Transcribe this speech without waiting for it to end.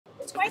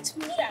It's quite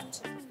smooth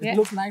actually. It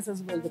looks nice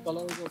as well. The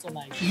color is also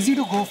nice. Easy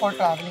to go for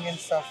traveling and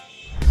stuff.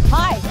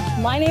 Hi,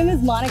 my name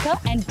is Monica,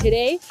 and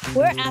today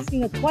we're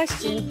asking a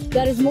question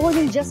that is more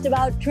than just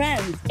about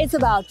trends. It's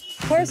about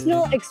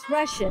personal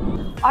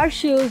expression. Are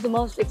shoes the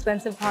most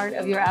expensive part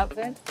of your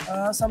outfit?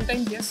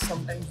 Sometimes yes,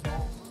 sometimes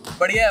no.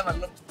 बढ़िया है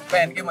मतलब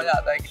पहन के मजा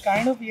आता है.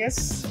 Kind of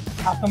yes.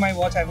 After my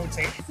watch, I would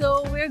say.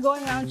 So we're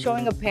going around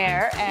showing a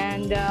pair,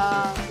 and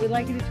we'd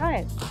like you to try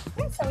it.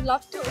 Yes, I would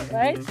love to.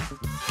 Right?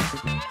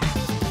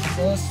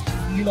 First,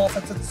 feel off.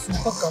 It's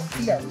super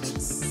comfy.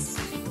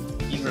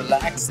 Feel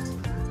relaxed.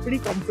 Pretty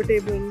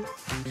comfortable.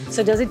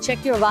 So does it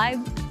check your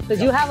vibe?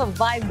 Because you have a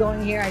vibe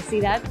going here, I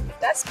see that.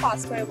 That's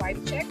past my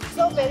vibe check.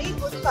 So very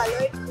good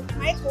color. It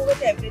might go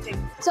with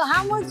everything. So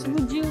how much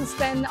would you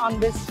spend on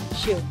this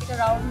shoe?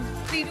 Around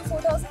 3,000 to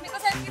 4,000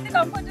 because I feel the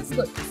comfort is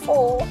good.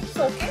 Oh, it's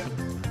okay.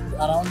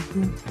 Around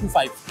 2 to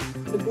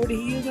 5. The good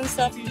heels and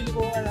stuff usually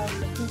go around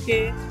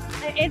 2K.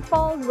 It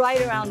falls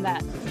right around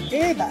that.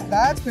 Hey,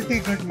 that's pretty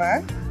good,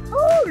 man.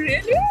 Oh,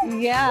 really?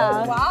 Yeah.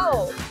 Oh,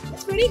 wow.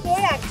 It's pretty good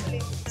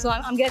actually. So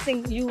I'm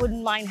guessing you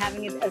wouldn't mind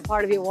having it as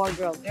part of your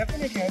wardrobe.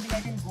 Definitely. I think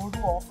I can go to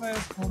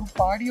office, go to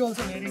party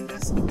also wearing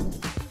this.